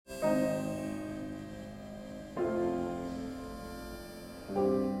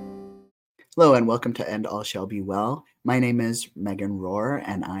Hello and welcome to End All Shall Be Well. My name is Megan Rohr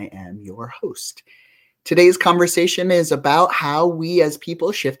and I am your host. Today's conversation is about how we as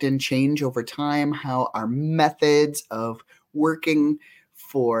people shift and change over time, how our methods of working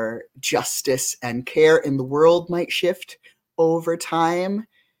for justice and care in the world might shift over time.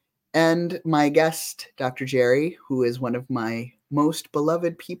 And my guest, Dr. Gerry, who is one of my most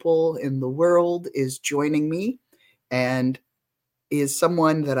beloved people in the world, is joining me and is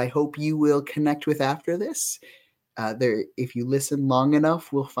someone that I hope you will connect with after this. If you listen long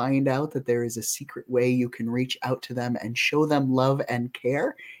enough, we'll find out that there is a secret way you can reach out to them and show them love and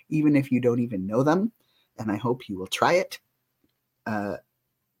care, even if you don't even know them. And I hope you will try it.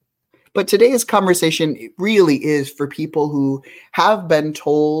 But today's conversation really is for people who have been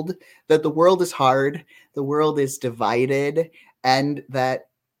told that the world is hard, the world is divided, and that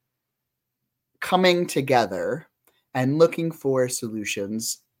coming together and looking for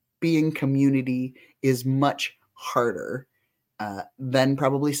solutions, being community is much harder than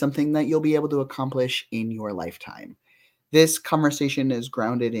probably something that you'll be able to accomplish in your lifetime. This conversation is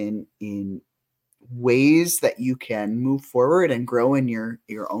grounded in ways that you can move forward and grow in your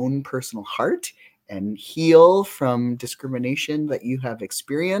own personal heart and heal from discrimination that you have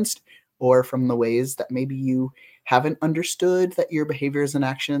experienced, or from the ways that maybe you haven't understood that your behaviors and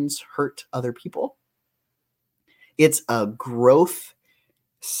actions hurt other people. It's a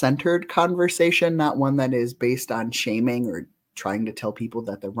growth-centered conversation, not one that is based on shaming or trying to tell people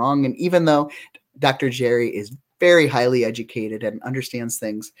that they're wrong. And even though Dr. Gerry is very highly educated and understands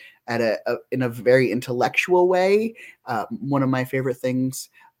things in a very intellectual way, one of my favorite things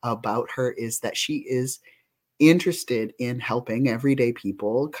about her is that she is interested in helping everyday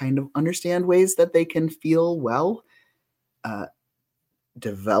people kind of understand ways that they can feel well,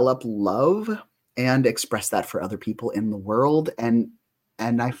 develop love, and express that for other people in the world. And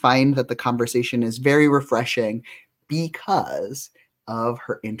I find that the conversation is very refreshing because of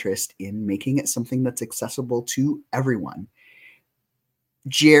her interest in making it something that's accessible to everyone.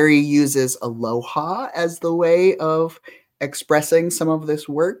 Gerry uses Aloha as the way of expressing some of this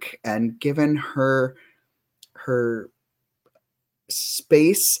work, and given her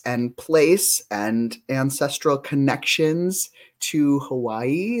space and place and ancestral connections to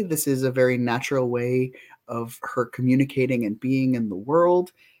Hawaii, this is a very natural way of her communicating and being in the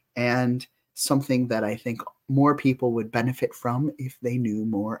world, and something that I think more people would benefit from if they knew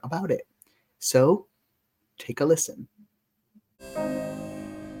more about it. So take a listen.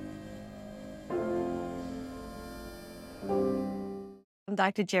 I'm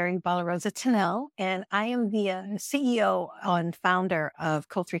Dr. Gerry Ebalaroza-Tunnell, and I am the CEO and founder of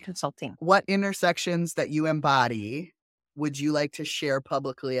Cultivating. What intersections that you embody would you like to share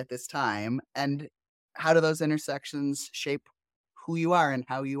publicly at this time? And how do those intersections shape who you are and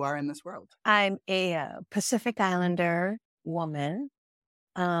how you are in this world? I'm a Pacific Islander woman,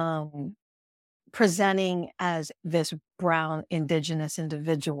 presenting as this brown indigenous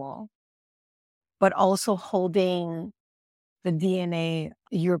individual, but also holding the DNA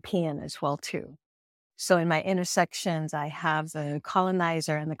European as well too. So in my intersections, I have the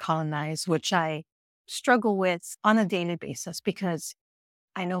colonizer and the colonized, which I struggle with on a daily basis because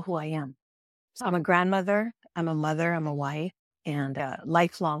I know who I am. So I'm a grandmother, I'm a mother, I'm a wife, and a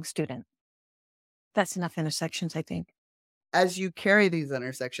lifelong student. That's enough intersections, I think. As you carry these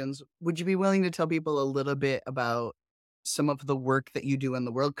intersections, would you be willing to tell people a little bit about some of the work that you do in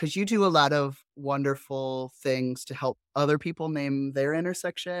the world? Because you do a lot of wonderful things to help other people name their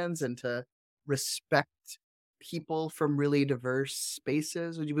intersections and to respect people from really diverse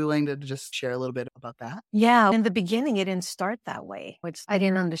spaces. Would you be willing to just share a little bit about that? Yeah, in the beginning, it didn't start that way. I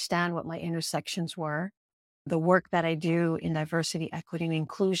didn't understand what my intersections were. The work that I do in diversity, equity, and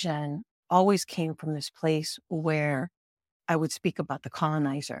inclusion always came from this place where I would speak about the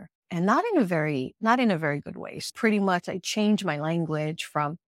colonizer, and not in a very good way. Pretty much I changed my language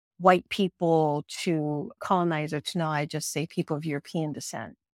from white people to colonizer to now I just say people of European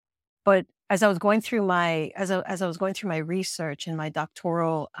descent. But as I was going through my research in my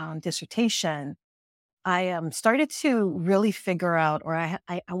doctoral dissertation, I started to really figure out, or I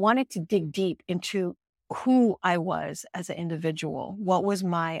wanted to dig deep into who I was as an individual. What was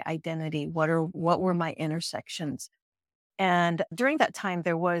my identity? What were my intersections? And during that time,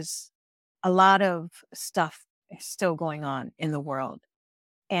 there was a lot of stuff still going on in the world.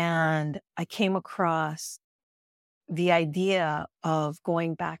 And I came across the idea of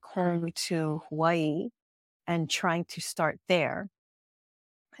going back home to Hawaii and trying to start there.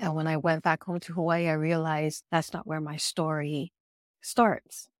 And when I went back home to Hawaii, I realized that's not where my story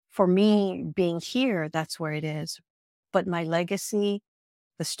starts. For me, being here, that's where it is. But my legacy,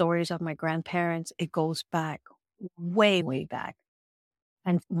 the stories of my grandparents, it goes back way, way back.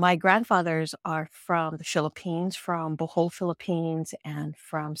 And my grandfathers are from the Philippines, from Bohol, Philippines, and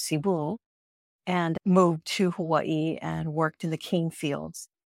from Cebu, and moved to Hawaii and worked in the cane fields.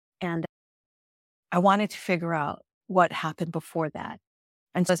 And I wanted to figure out what happened before that.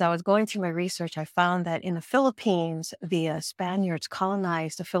 And so as I was going through my research, I found that in the Philippines, the Spaniards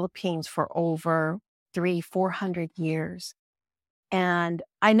colonized the Philippines for over 400 years. And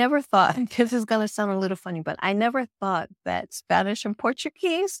I never thought, this is going to sound a little funny, but I never thought that Spanish and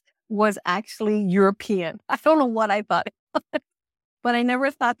Portuguese was actually European. I don't know what I thought, but I never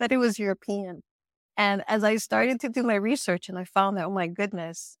thought that it was European. And as I started to do my research and I found that, oh my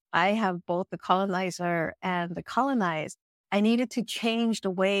goodness, I have both the colonizer and the colonized, I needed to change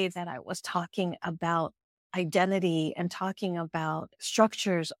the way that I was talking about identity and talking about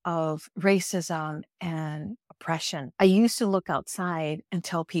structures of racism and oppression. I used to look outside and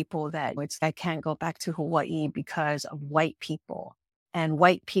tell people that I can't go back to Hawaii because of white people, and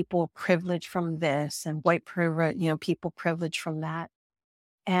white people privilege from this, and white privilege, people privilege from that.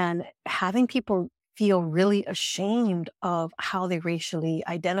 And having people feel really ashamed of how they racially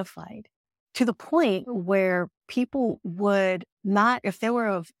identified, to the point where people would not, if they were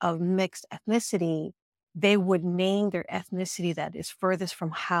of mixed ethnicity, they would name their ethnicity that is furthest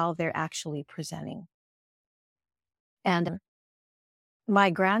from how they're actually presenting. And my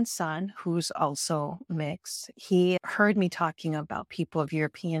grandson, who's also mixed, he heard me talking about people of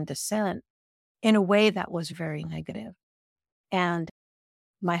European descent in a way that was very negative. And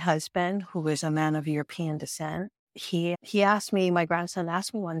my husband, who is a man of European descent, he asked me, my grandson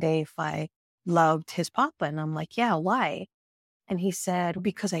asked me one day if I loved his papa. And I'm like, yeah, why? And he said,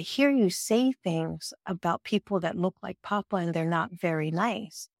 because I hear you say things about people that look like papa and they're not very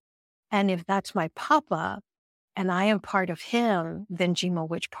nice. And if that's my papa and I am part of him, then Jima,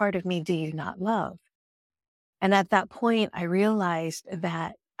 which part of me do you not love? And at that point, I realized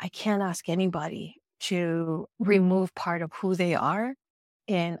that I can't ask anybody to remove part of who they are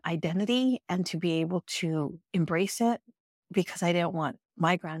in identity and to be able to embrace it, because I didn't want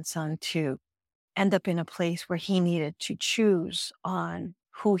my grandson to end up in a place where he needed to choose on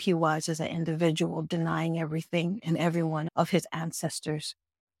who he was as an individual, denying everything and everyone of his ancestors.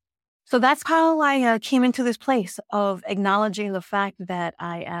 So that's how I came into this place of acknowledging the fact that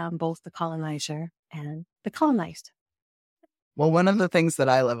I am both the colonizer and the colonized. Well, one of the things that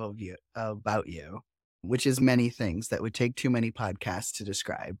I love about you, which is many things that would take too many podcasts to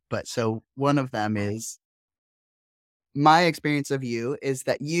describe, but so one of them is, my experience of you is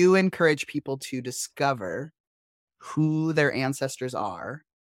that you encourage people to discover who their ancestors are,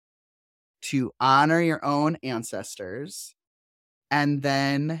 to honor your own ancestors, and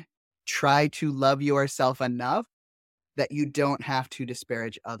then try to love yourself enough that you don't have to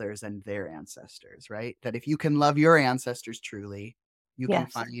disparage others and their ancestors, right? That if you can love your ancestors truly, you can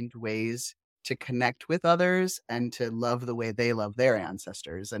Yes. find ways to connect with others and to love the way they love their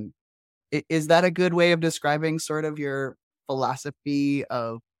ancestors. And is that a good way of describing sort of your philosophy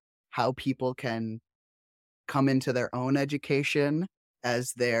of how people can come into their own education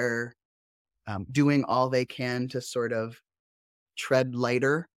as they're doing all they can to sort of tread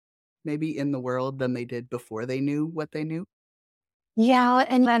lighter, maybe in the world than they did before they knew what they knew? Yeah.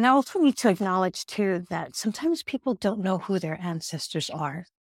 And I also need to acknowledge too that sometimes people don't know who their ancestors are.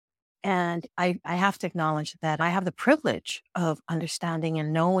 And I have to acknowledge that I have the privilege of understanding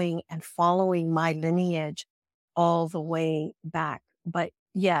and knowing and following my lineage all the way back. But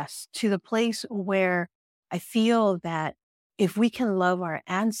yes, to the place where I feel that if we can love our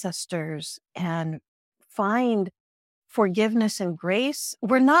ancestors and find forgiveness and grace,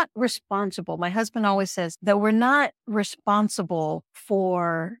 we're not responsible. My husband always says that we're not responsible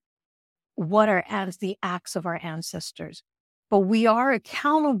for the acts of our ancestors, but we are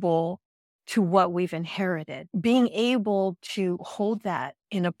accountable to what we've inherited. Being able to hold that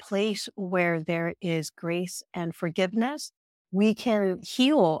in a place where there is grace and forgiveness, we can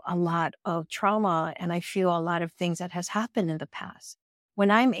heal a lot of trauma. And I feel a lot of things that has happened in the past.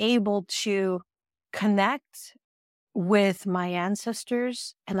 When I'm able to connect with my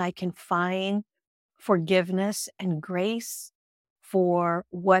ancestors and I can find forgiveness and grace for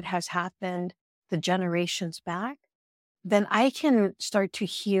what has happened the generations back, then I can start to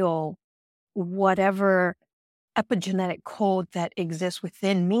heal whatever epigenetic code that exists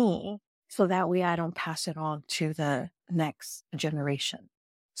within me, so that way I don't pass it on to the next generation.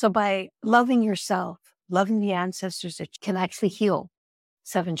 So by loving yourself, loving the ancestors, it can actually heal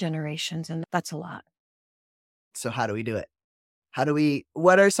 7 generations, and that's a lot. So how do we do it?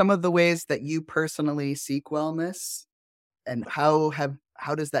 What are some of the ways that you personally seek wellness? And how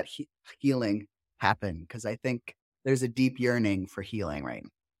how does that healing happen? Because I think there's a deep yearning for healing, right?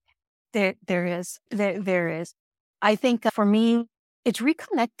 There is. I think for me, it's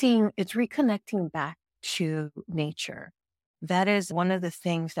reconnecting back to nature. That is one of the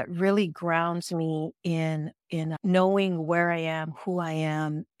things that really grounds me in knowing where I am, who I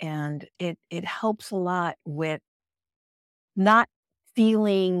am, and it helps a lot with not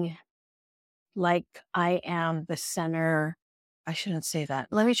feeling like I am the center. I shouldn't say that.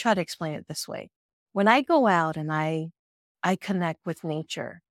 Let me try to explain it this way. When I go out and I connect with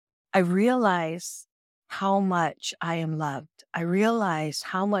nature, I realize how much I am loved. I realize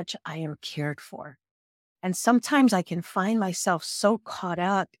how much I am cared for. And sometimes I can find myself so caught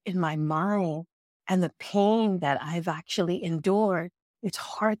up in my mind and the pain that I've actually endured, it's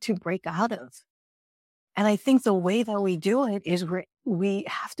hard to break out of. And I think the way that we do it is we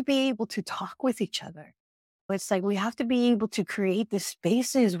have to be able to talk with each other. It's like we have to be able to create the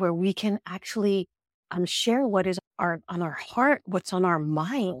spaces where we can actually share what is on our heart, what's on our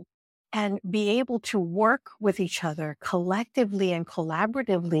mind, and be able to work with each other collectively and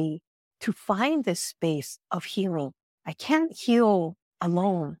collaboratively to find this space of healing. I can't heal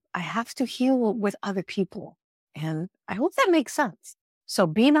alone. I have to heal with other people. And I hope that makes sense. So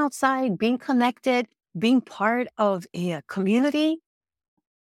being outside, being connected, being part of a community,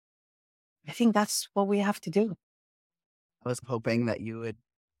 I think that's what we have to do. I was hoping that you would,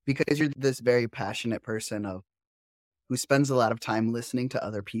 because you're this very passionate person who spends a lot of time listening to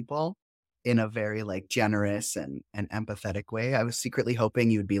other people in a very like generous and empathetic way. I was secretly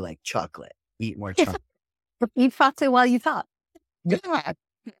hoping you would be like chocolate, eat more chocolate. Eat fatso while you talk. Yeah.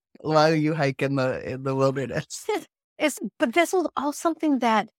 While you hike in the wilderness. But this was all something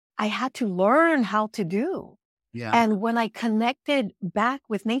that I had to learn how to do. Yeah. And when I connected back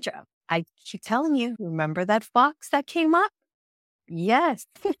with nature, I keep telling you, remember that fox that came up? Yes.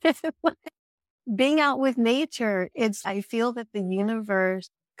 Being out with nature, I feel that the universe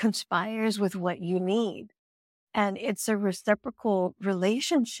conspires with what you need. And it's a reciprocal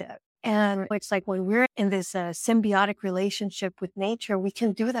relationship. And it's like when we're in this symbiotic relationship with nature, we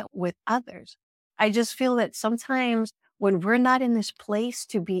can do that with others. I just feel that sometimes when we're not in this place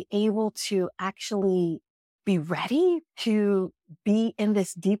to be able to actually be ready to be in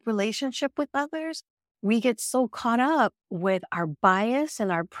this deep relationship with others, we get so caught up with our bias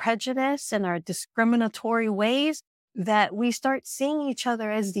and our prejudice and our discriminatory ways that we start seeing each other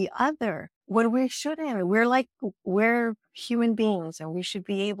as the other when we shouldn't. We're human beings and we should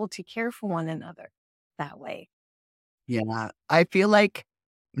be able to care for one another that way. Yeah. I feel like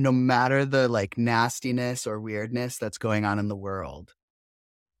no matter the like nastiness or weirdness that's going on in the world,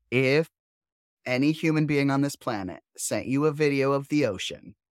 if any human being on this planet sent you a video of the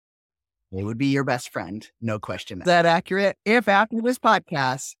ocean, it would be your best friend. No question. Is that accurate? If after this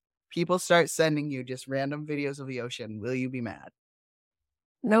podcast, people start sending you just random videos of the ocean, will you be mad?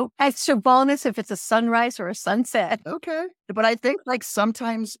 Nope. Extra bonus if it's a sunrise or a sunset. Okay. But I think like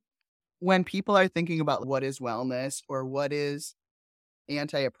sometimes when people are thinking about what is wellness or what is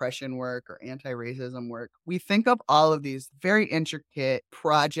anti-oppression work or anti-racism work, we think of all of these very intricate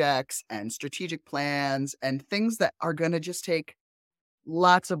projects and strategic plans and things that are going to just take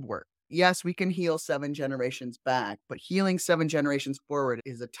lots of work. Yes, we can heal 7 generations back, but healing 7 generations forward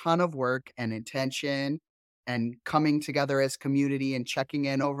is a ton of work and intention and coming together as community and checking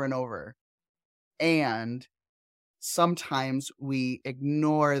in over and over. And sometimes we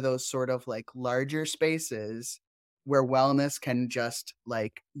ignore those sort of like larger spaces where wellness can just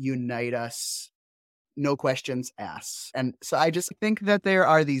like unite us, no questions asked. And so I just think that there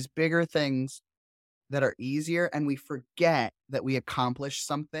are these bigger things that are easier, and we forget that we accomplished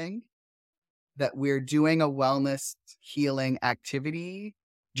something, that we're doing a wellness healing activity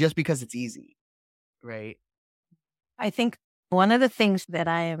just because it's easy, right? I think one of the things that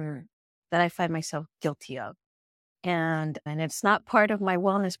I find myself guilty of, and it's not part of my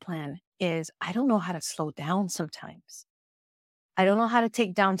wellness plan, is I don't know how to slow down sometimes. I don't know how to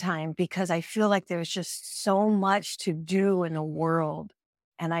take downtime because I feel like there's just so much to do in the world.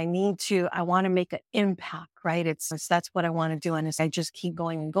 And I want to make an impact, right? That's what I want to do. And I just keep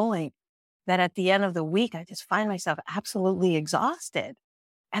going and going, that at the end of the week, I just find myself absolutely exhausted.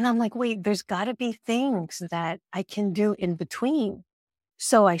 And I'm like, wait, there's got to be things that I can do in between.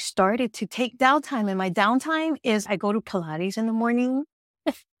 So I started to take downtime. And my downtime is I go to Pilates in the morning.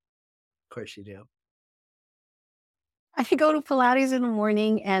 Of course you do. I go to Pilates in the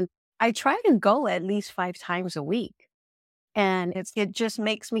morning and I try to go at least 5 times a week. And it just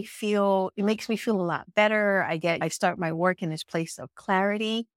makes me feel a lot better. I start my work in this place of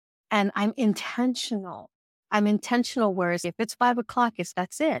clarity and I'm intentional I'm intentional, whereas if it's 5 o'clock,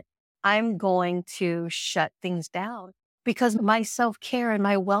 that's it. I'm going to shut things down because my self-care and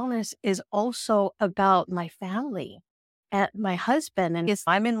my wellness is also about my family and my husband. And if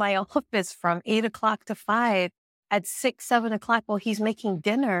I'm in my office from 8 o'clock to 5, at 6, 7 o'clock, while he's making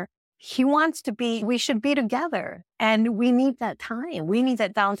dinner, we should be together. And we need that time. We need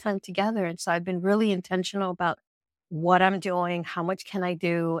that downtime together. And so I've been really intentional about what I'm doing, how much can I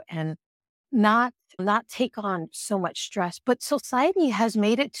do, and not take on so much stress. But society has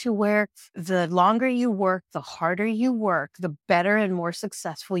made it to where the longer you work, the harder you work, the better and more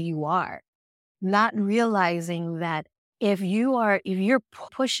successful you are. Not realizing that if you're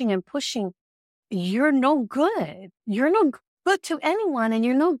pushing and pushing, you're no good. You're no good to anyone, and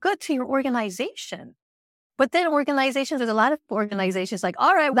you're no good to your organization. But then there's a lot of organizations like,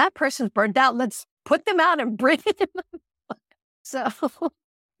 all right, that person's burned out. Let's put them out and bring them up. So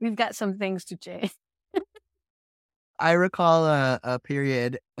we've got some things to change. I recall a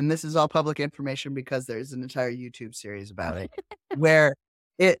period, and this is all public information because there's an entire YouTube series about it, where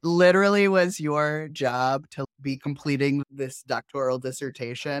it literally was your job to be completing this doctoral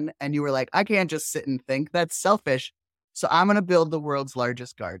dissertation. And you were like, I can't just sit and think. That's selfish. So I'm going to build the world's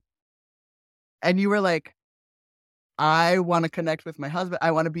largest garden. And you were like, I want to connect with my husband.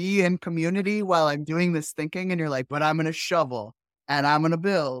 I want to be in community while I'm doing this thinking. And you're like, but I'm going to shovel and I'm going to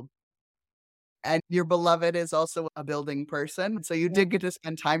build. And your beloved is also a building person. So you did get to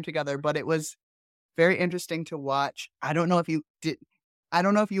spend time together, but it was very interesting to watch. I don't know if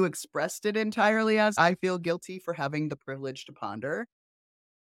you expressed it entirely as I feel guilty for having the privilege to ponder,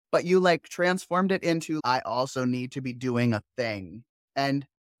 but you like transformed it into I also need to be doing a thing. And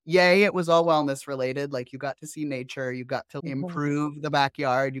yay, it was all wellness related. Like you got to see nature, you got to improve the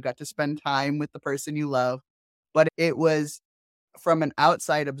backyard, you got to spend time with the person you love. But it was, from an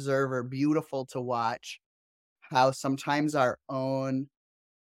outside observer, beautiful to watch how sometimes our own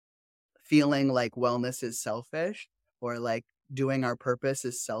feeling like wellness is selfish or like doing our purpose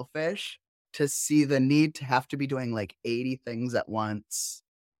is selfish, to see the need to have to be doing like 80 things at once,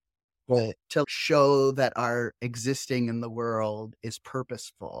 but to show that our existing in the world is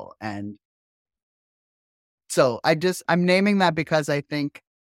purposeful. And so I'm naming that because I think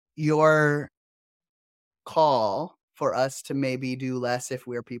your call for us to maybe do less if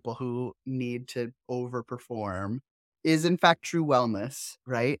we're people who need to overperform is in fact true wellness,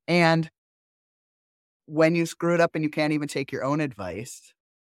 right? And when you screw it up and you can't even take your own advice,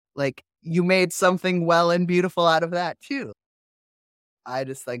 like you made something well and beautiful out of that too. I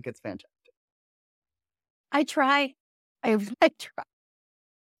just think it's fantastic. I try. I try.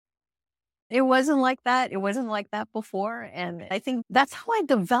 It wasn't like that. It wasn't like that before. And I think that's how I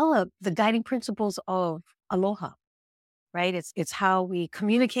developed the guiding principles of Aloha, right? It's how we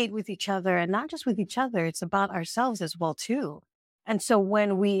communicate with each other, and not just with each other. It's about ourselves as well, too. And so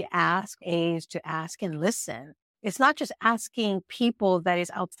when we ask A's to ask and listen, it's not just asking people that is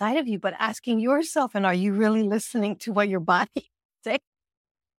outside of you, but asking yourself, and are you really listening to what your body says?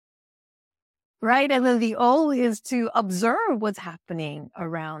 Right. And then the O is to observe what's happening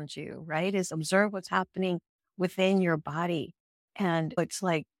around you, right? Is observe what's happening within your body. And it's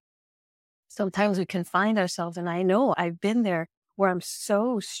like sometimes we can find ourselves, and I know I've been there, where I'm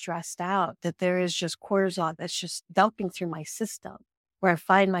so stressed out that there is just cortisol that's just dumping through my system, where I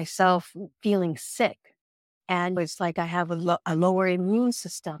find myself feeling sick. And it's like I have a lower immune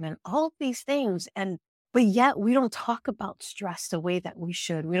system and all of these things. But yet we don't talk about stress the way that we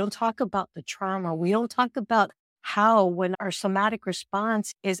should. We don't talk about the trauma. We don't talk about how, when our somatic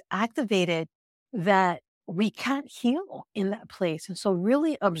response is activated, that we can't heal in that place. And so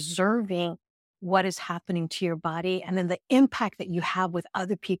really observing what is happening to your body, and then the impact that you have with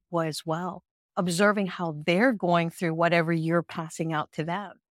other people as well. Observing how they're going through whatever you're passing out to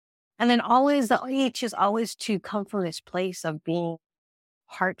them. And then always the H is always to come from this place of being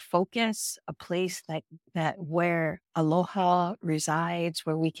heart focus, a place that where Aloha resides,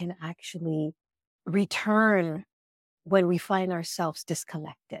 where we can actually return when we find ourselves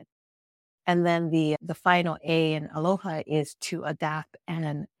disconnected. And then the final A in Aloha is to adapt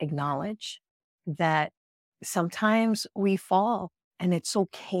and acknowledge that sometimes we fall, and it's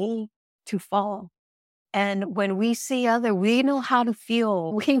okay to fall. And when we see we know how to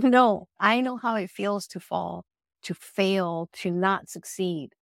feel. I know how it feels to fall, to fail, to not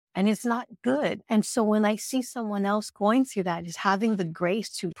succeed. And it's not good. And so when I see someone else going through that, is having the grace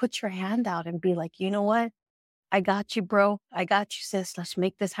to put your hand out and be like, you know what? I got you, bro. I got you, sis. Let's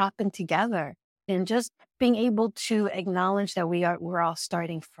make this happen together. And just being able to acknowledge that we're all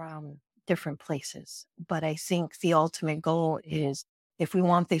starting from different places. But I think the ultimate goal is if we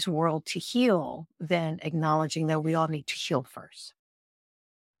want this world to heal, then acknowledging that we all need to heal first.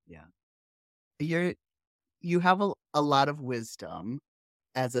 Yeah. You have a lot of wisdom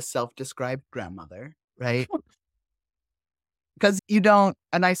as a self-described grandmother, right? Because you don't,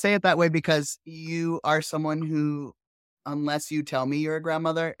 and I say it that way because you are someone who, unless you tell me you're a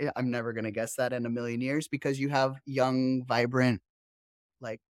grandmother, I'm never gonna guess that in a million years because you have young, vibrant,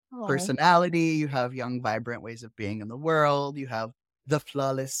 like, Oh. personality, you have young, vibrant ways of being in the world, you have the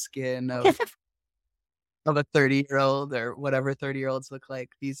flawless skin of a 30-year-old or whatever 30-year-olds look like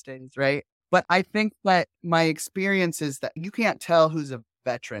these days, right? But I think that my experience is that you can't tell who's a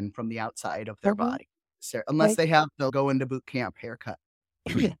veteran from the outside of their Mhm. body, unless Right. they have the go into boot camp haircut.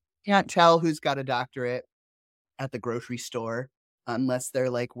 You can't tell who's got a doctorate at the grocery store unless they're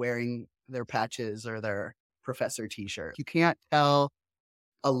like wearing their patches or their professor t-shirt. You can't tell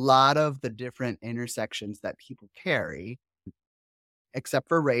a lot of the different intersections that people carry, except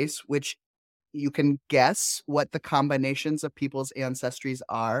for race, which you can guess what the combinations of people's ancestries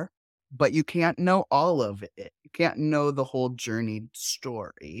are, but you can't know all of it. You can't know the whole journeyed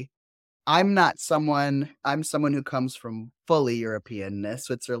story. I'm someone who comes from fully Europeanness,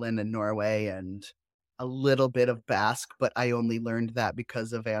 Switzerland and Norway, and a little bit of Basque, but I only learned that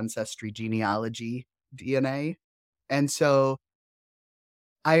because of ancestry genealogy DNA. And so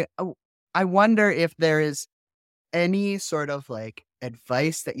I I wonder if there is any sort of like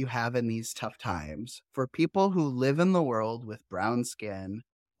advice that you have in these tough times for people who live in the world with brown skin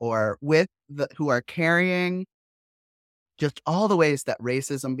or who are carrying just all the ways that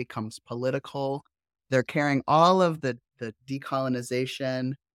racism becomes political. They're carrying all of the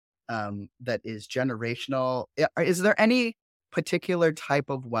decolonization that is generational. Is there any particular type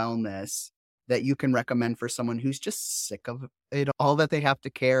of wellness that you can recommend for someone who's just sick of it, all that they have to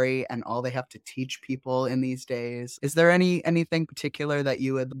carry and all they have to teach people in these days? Is there anything particular that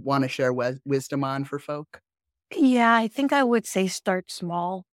you would want to share wisdom on for folk? Yeah, I think I would say start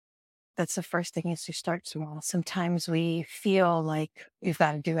small. That's the first thing, is to start small. Sometimes we feel like we've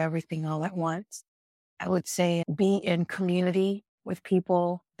got to do everything all at once. I would say be in community with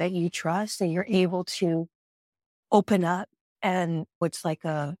people that you trust and you're able to open up, and it's like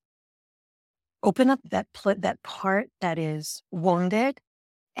a open up that part that is wounded,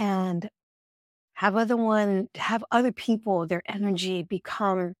 and have other people, their energy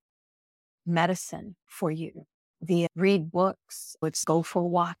become medicine for you. Read books, let's go for a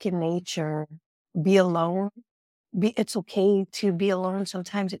walk in nature, be alone. It's okay to be alone.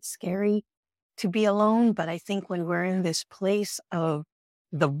 Sometimes it's scary to be alone, but I think when we're in this place of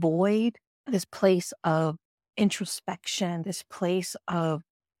the void, this place of introspection, this place of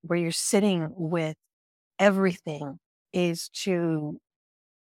where you're sitting with everything, is to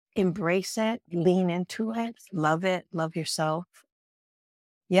embrace it, lean into it, love yourself.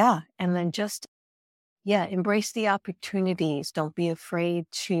 Yeah. And then just, yeah, embrace the opportunities. Don't be afraid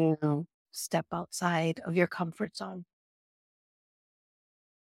to step outside of your comfort zone.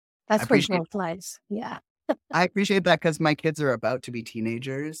 I That's where appreciate growth lies. Yeah. I appreciate that because my kids are about to be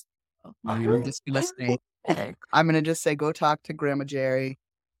teenagers. I'm just gonna say, I'm gonna just say, go talk to Grandma Jerry,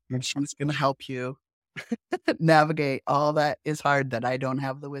 and she's gonna help you navigate all that is hard that I don't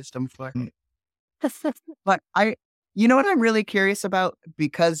have the wisdom for. But you know what I'm really curious about?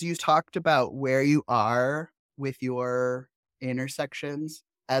 Because you talked about where you are with your intersections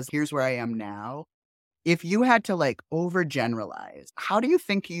as here's where I am now. If you had to like overgeneralize, how do you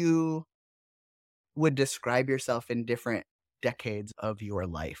think you would describe yourself in different decades of your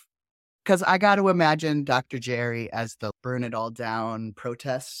life? Because I got to imagine Dr. Gerry as the burn it all down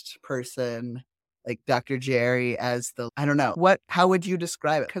protest person, like Dr. Gerry as I don't know, how would you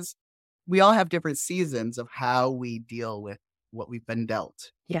describe it? Because we all have different seasons of how we deal with what we've been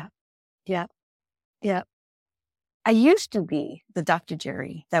dealt. Yeah. Yeah. Yeah. I used to be the Dr.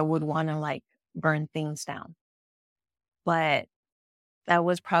 Gerry that would want to like burn things down. But that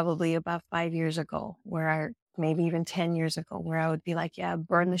was probably about 5 years ago, maybe even 10 years ago, where I would be like, yeah,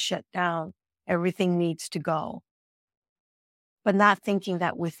 burn the shit down. Everything needs to go. But not thinking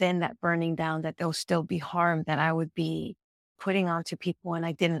that within that burning down, that there'll still be harm that I would be putting onto people. And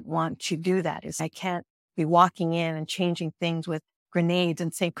I didn't want to do that. I can't be walking in and changing things with grenades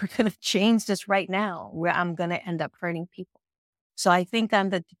and say, we're going to change this right now, where I'm going to end up hurting people. So I think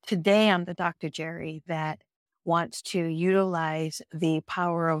today I'm the Dr. Gerry that wants to utilize the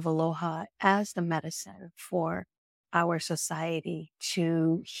power of Aloha as the medicine for our society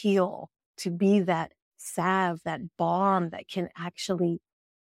to heal, to be that salve, that balm that can actually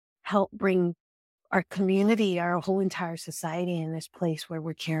help bring our community, our whole entire society in this place where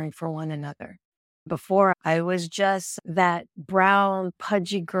we're caring for one another. Before, I was just that brown,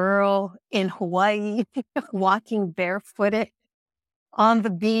 pudgy girl in Hawaii, walking barefooted on the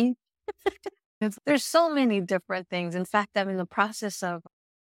beach. There's so many different things. In fact, I'm in the process of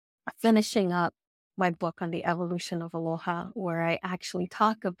finishing up my book on the evolution of Aloha, where I actually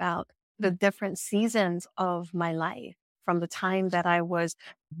talk about the different seasons of my life, from the time that I was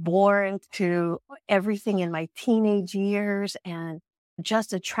born to everything in my teenage years, and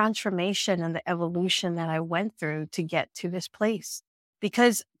just the transformation and the evolution that I went through to get to this place.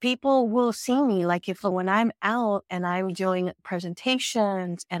 Because people will see me, like if when I'm out and I'm doing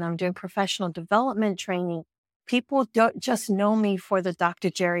presentations and I'm doing professional development training, people don't just know me for the Dr.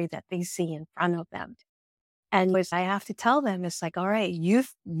 Gerry that they see in front of them. And I have to tell them, it's like, all right,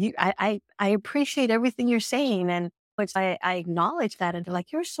 I appreciate everything you're saying. And which I acknowledge that. And they're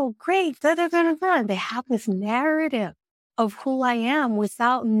like, you're so great. Da, da, da, da, da. And they have this narrative of who I am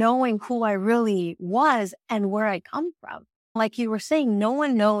without knowing who I really was and where I come from. Like you were saying, no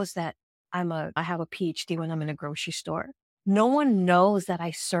one knows that I have a PhD when I'm in a grocery store. No one knows that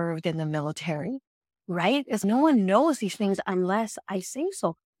I served in the military, right? No one knows these things unless I say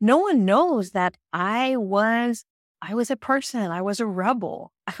so. No one knows that I was a person. I was a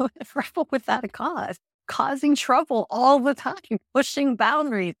rebel. I was a rebel without a cause, causing trouble all the time, pushing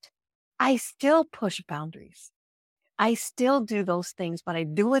boundaries. I still push boundaries. I still do those things, but I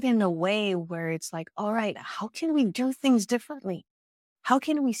do it in a way where it's like, all right, how can we do things differently? How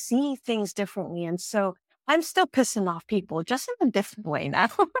can we see things differently? And so I'm still pissing off people, just in a different way now.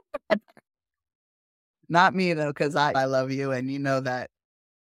 Not me though, because I love you, and you know that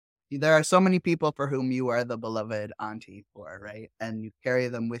there are so many people for whom you are the beloved auntie for, right? And you carry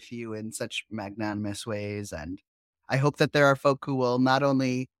them with you in such magnanimous ways. And I hope that there are folk who will not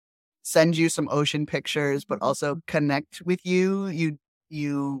only send you some ocean pictures, but also connect with you.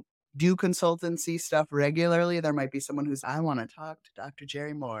 You do consultancy stuff regularly. There might be someone who's, I want to talk to Dr.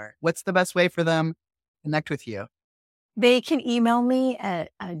 Gerry more. What's the best way for them to connect with you? They can email me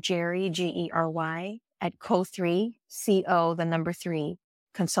at Gerry, Gery, at co3, CO, the number 3,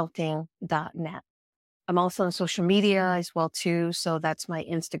 consulting.net. I'm also on social media as well too. So that's my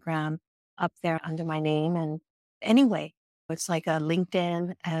Instagram up there under my name. And anyway, it's like a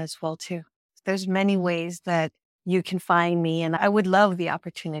LinkedIn as well too. There's many ways that you can find me. And I would love the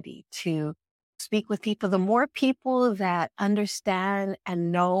opportunity to speak with people. The more people that understand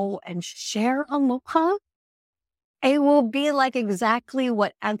and know and share Aloha, it will be like exactly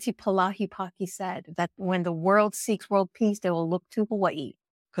what Auntie Palahipaki said, that when the world seeks world peace, they will look to Hawaii,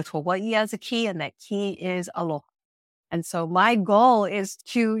 because Hawaii has a key, and that key is Aloha. And so my goal is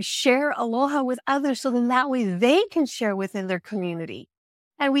to share Aloha with others, so then that way they can share within their community.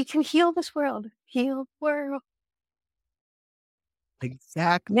 And we can heal this world, heal the world,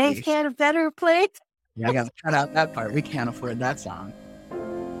 Exactly. make it a better place. Yeah, I got to cut out that part. We can't afford that song.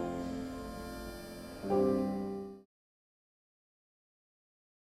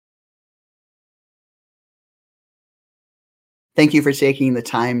 Thank you for taking the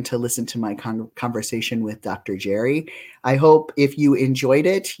time to listen to my conversation with Dr. Gerry. I hope if you enjoyed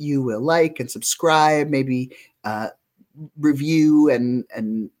it, you will like and subscribe, maybe review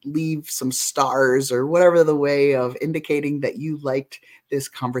and leave some stars or whatever the way of indicating that you liked this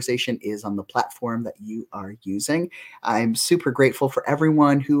conversation is on the platform that you are using. I'm super grateful for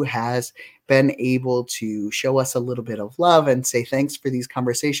everyone who has been able to show us a little bit of love and say thanks for these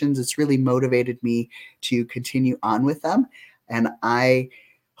conversations. It's really motivated me to continue on with them. And I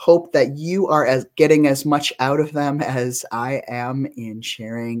hope that you are getting as much out of them as I am in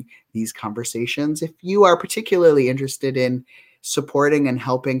sharing these conversations. If you are particularly interested in supporting and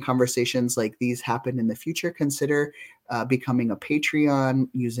helping conversations like these happen in the future, consider becoming a Patreon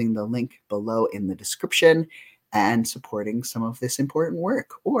using the link below in the description and supporting some of this important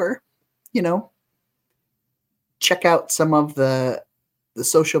work. Or, check out some of the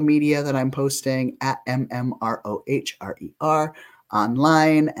social media that I'm posting at MMROHRER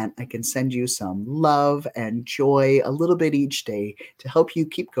online, and I can send you some love and joy a little bit each day to help you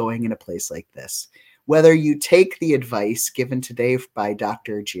keep going in a place like this. Whether you take the advice given today by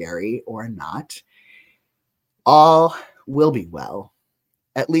Dr. Gerry or not, all will be well.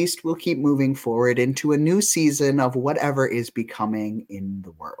 At least we'll keep moving forward into a new season of whatever is becoming in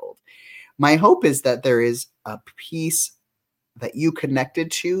the world. My hope is that there is a piece that you connected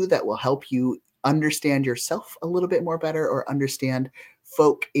to that will help you understand yourself a little bit more better, or understand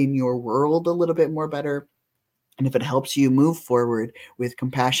folk in your world a little bit more better. And if it helps you move forward with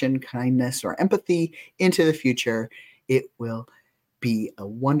compassion, kindness, or empathy into the future, it will be a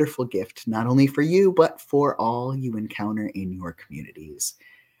wonderful gift, not only for you, but for all you encounter in your communities.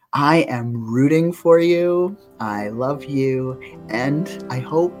 I am rooting for you. I love you. And I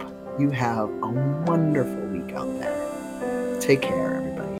hope you have a wonderful week out there. Take care.